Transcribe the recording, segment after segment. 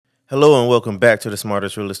Hello and welcome back to the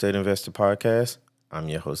Smartest Real Estate Investor Podcast. I'm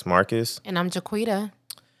your host, Marcus, And I'm Jaquita.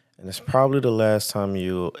 and it's probably the last time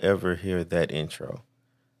you'll ever hear that intro.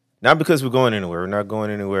 Not because we're going anywhere, we're not going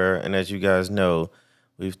anywhere, and as you guys know,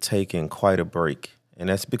 we've taken quite a break. And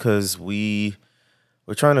that's because we're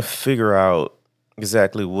trying to figure out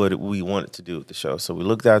exactly what we wanted to do with the show. So we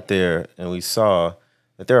looked out there and we saw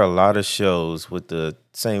that there are a lot of shows with the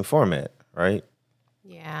same format, right?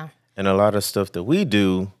 Yeah. And a lot of stuff that we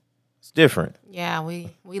do is different. Yeah, we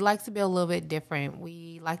like to be a little bit different.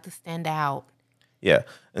 We like to stand out. Yeah.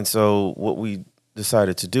 And so what we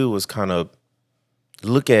decided to do was kind of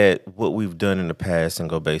look at what we've done in the past and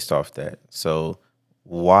go based off that. So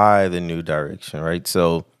why the new direction, right?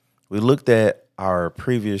 So we looked at our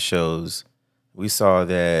previous shows. We saw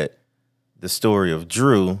that the story of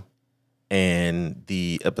Drew and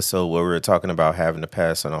the episode where we were talking about having to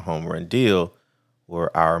pass on a home run deal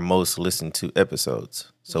were our most listened to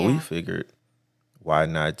episodes. So we Yeah. figured, why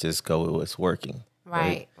not just go with what's working?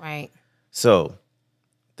 Right. So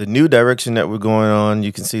the new direction that we're going on,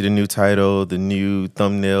 you can see the new title, the new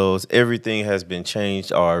thumbnails, everything has been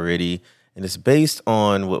changed already. And it's based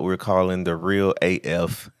on what we're calling the real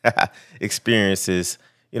AF experiences,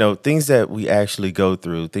 things that we actually go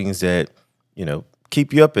through, things that,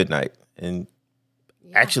 keep you up at night and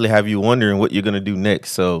Yeah. actually have you wondering what you're going to do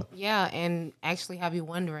next. So, Yeah, and actually have you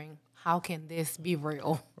wondering, how can this be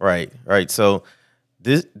real? right. So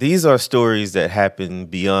these are stories that happen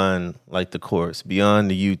beyond like the course, beyond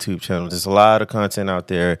the YouTube channel. There's a lot of content out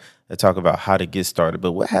there that talk about how to get started.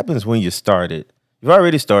 But what happens when you started? You've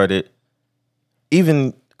already started.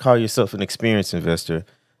 Even call yourself an experienced investor.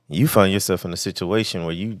 You find yourself in a situation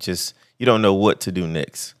where you don't know what to do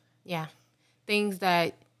next. Yeah. Things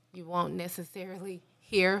that you won't necessarily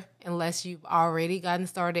hear unless you've already gotten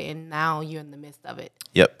started and now you're in the midst of it.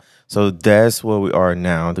 Yep. So that's where we are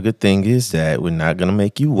now. The good thing is that we're not going to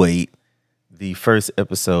make you wait. The first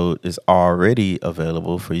episode is already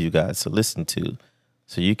available for you guys to listen to.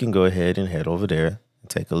 So you can go ahead and head over there and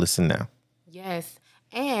take a listen now. Yes.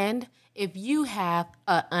 And if you have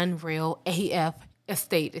an Unreal AF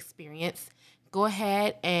estate experience, go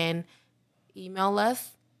ahead and email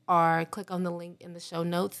us or click on the link in the show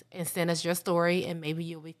notes and send us your story, and maybe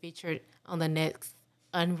you'll be featured on the next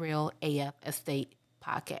Unreal AF Estate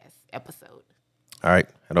podcast episode. All right.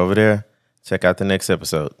 Head over there. Check out the next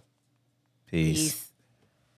episode. Peace. Peace.